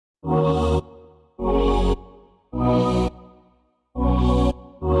Hi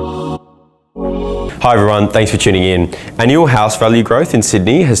everyone, thanks for tuning in. Annual house value growth in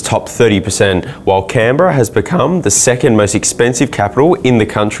Sydney has topped 30%, while Canberra has become the second most expensive capital in the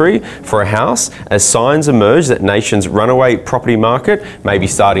country for a house, as signs emerge that nation's runaway property market may be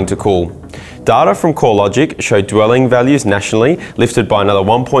starting to cool. Data from CoreLogic showed dwelling values nationally lifted by another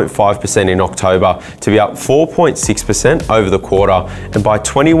 1.5% in October to be up 4.6% over the quarter and by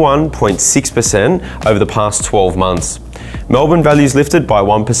 21.6% over the past 12 months. Melbourne values lifted by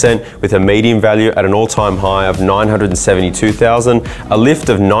 1% with a median value at an all-time high of $972,000, a lift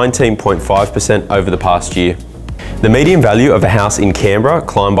of 19.5% over the past year. The median value of a house in Canberra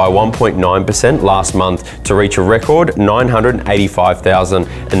climbed by 1.9% last month to reach a record $985,000,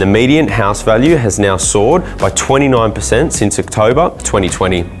 and the median house value has now soared by 29% since October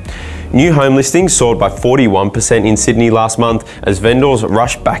 2020. New home listings soared by 41% in Sydney last month as vendors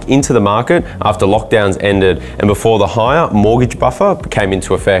rushed back into the market after lockdowns ended and before the higher mortgage buffer came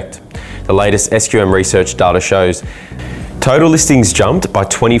into effect. The latest SQM research data shows total listings jumped by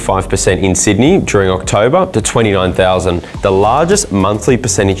 25% in Sydney during October to 29,000, the largest monthly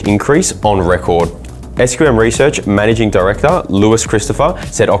percentage increase on record. SQM Research Managing Director Lewis Christopher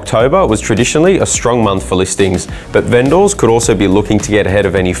said October was traditionally a strong month for listings, but vendors could also be looking to get ahead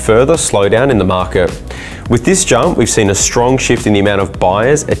of any further slowdown in the market. With this jump, we've seen a strong shift in the amount of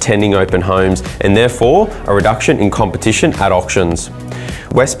buyers attending open homes and therefore a reduction in competition at auctions.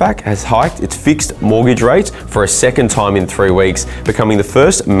 Westpac has hiked its fixed mortgage rates for a second time in 3 weeks, becoming the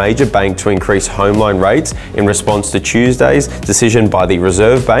first major bank to increase home loan rates in response to Tuesday's decision by the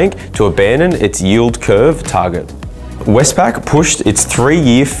Reserve Bank to abandon its yield curve target. Westpac pushed its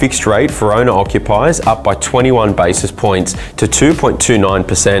 3-year fixed rate for owner-occupiers up by 21 basis points to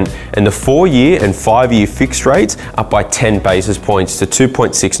 2.29%, and the 4-year and 5-year fixed rates up by 10 basis points to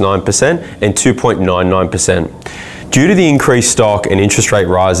 2.69% and 2.99%. Due to the increased stock and interest rate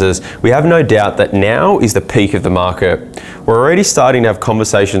rises, we have no doubt that now is the peak of the market. We're already starting to have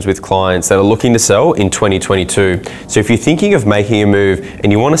conversations with clients that are looking to sell in 2022. So if you're thinking of making a move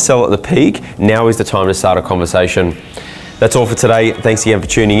and you want to sell at the peak, now is the time to start a conversation. That's all for today. Thanks again for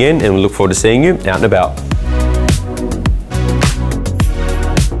tuning in, and we look forward to seeing you out and about.